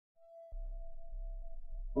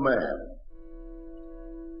man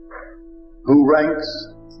who ranks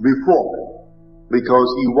before me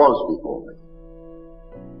because he was before me.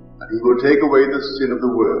 And he will take away the sin of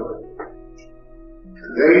the world.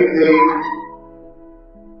 And then came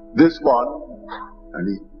this one, and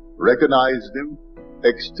he recognized him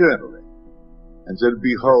externally and said,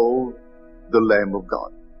 "Behold, the Lamb of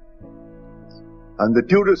God." And the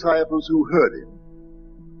two disciples who heard him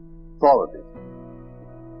followed him.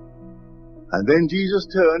 And then Jesus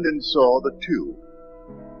turned and saw the two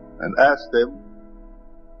and asked them,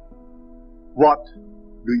 "What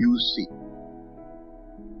do you seek?"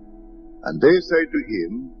 And they said to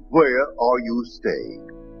him, "Where are you staying?"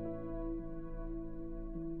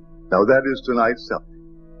 Now that is tonight's subject.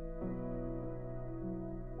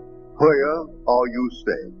 Where are you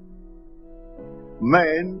staying?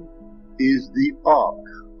 Man is the ark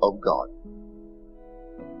of God.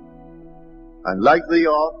 And like the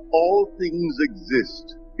ark, all things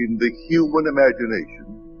exist in the human imagination,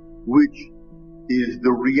 which is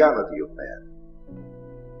the reality of man.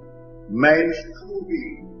 Man's true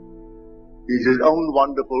being is his own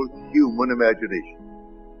wonderful human imagination.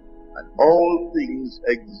 And all things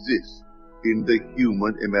exist in the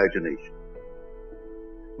human imagination.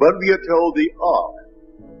 But we are told the ark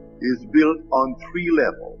is built on three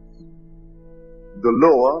levels: the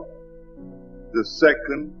lower, the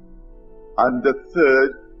second, and the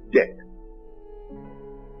third deck.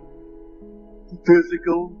 The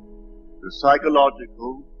physical, the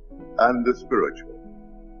psychological, and the spiritual.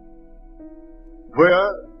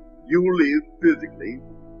 Where you live physically,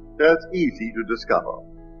 that's easy to discover.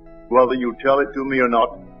 Whether you tell it to me or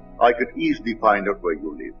not, I could easily find out where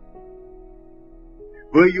you live.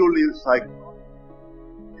 Where you live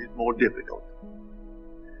psychologically is more difficult.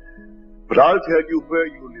 But I'll tell you where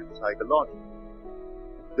you live psychologically.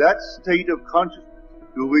 That state of consciousness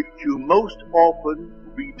to which you most often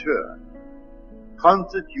return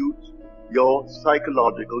constitutes your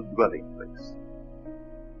psychological dwelling place.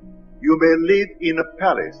 You may live in a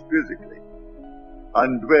palace physically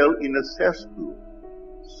and dwell in a cesspool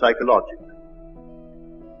psychologically.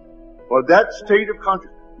 For that state of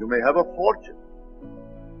consciousness, you may have a fortune,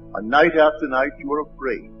 and night after night you are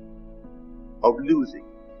afraid of losing.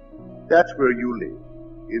 That's where you live,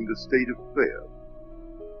 in the state of fear.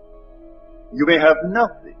 You may have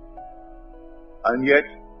nothing, and yet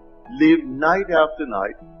live night after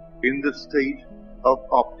night in the state of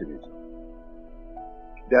optimism.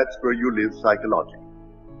 That's where you live psychologically.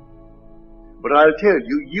 But I'll tell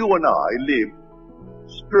you, you and I live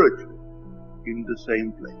spiritually in the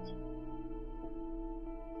same place.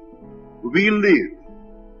 We live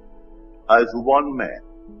as one man,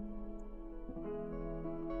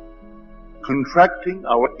 contracting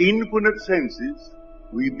our infinite senses,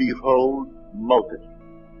 we behold multitude.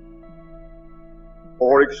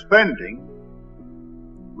 Or expanding,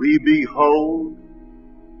 we behold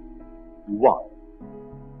one.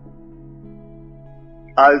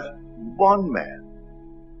 As one man,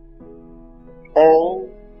 all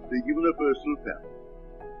the universal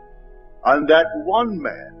family. And that one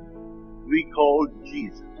man we call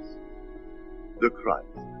Jesus, the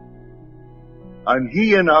Christ. And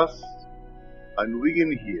he in us, and we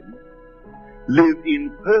in him, live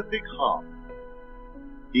in perfect harmony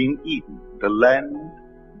in Eden, the land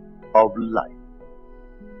of life.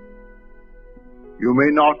 You may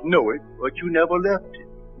not know it, but you never left it.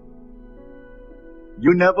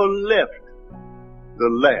 You never left the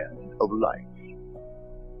land of life.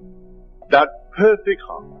 That perfect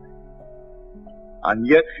harmony. And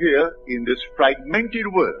yet here, in this fragmented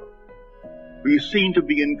world, we seem to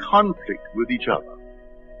be in conflict with each other.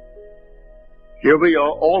 Here we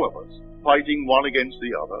are, all of us, fighting one against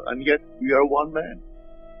the other, and yet we are one man.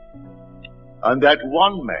 And that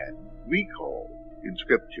one man we call, in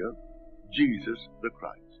Scripture, Jesus the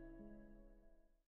Christ.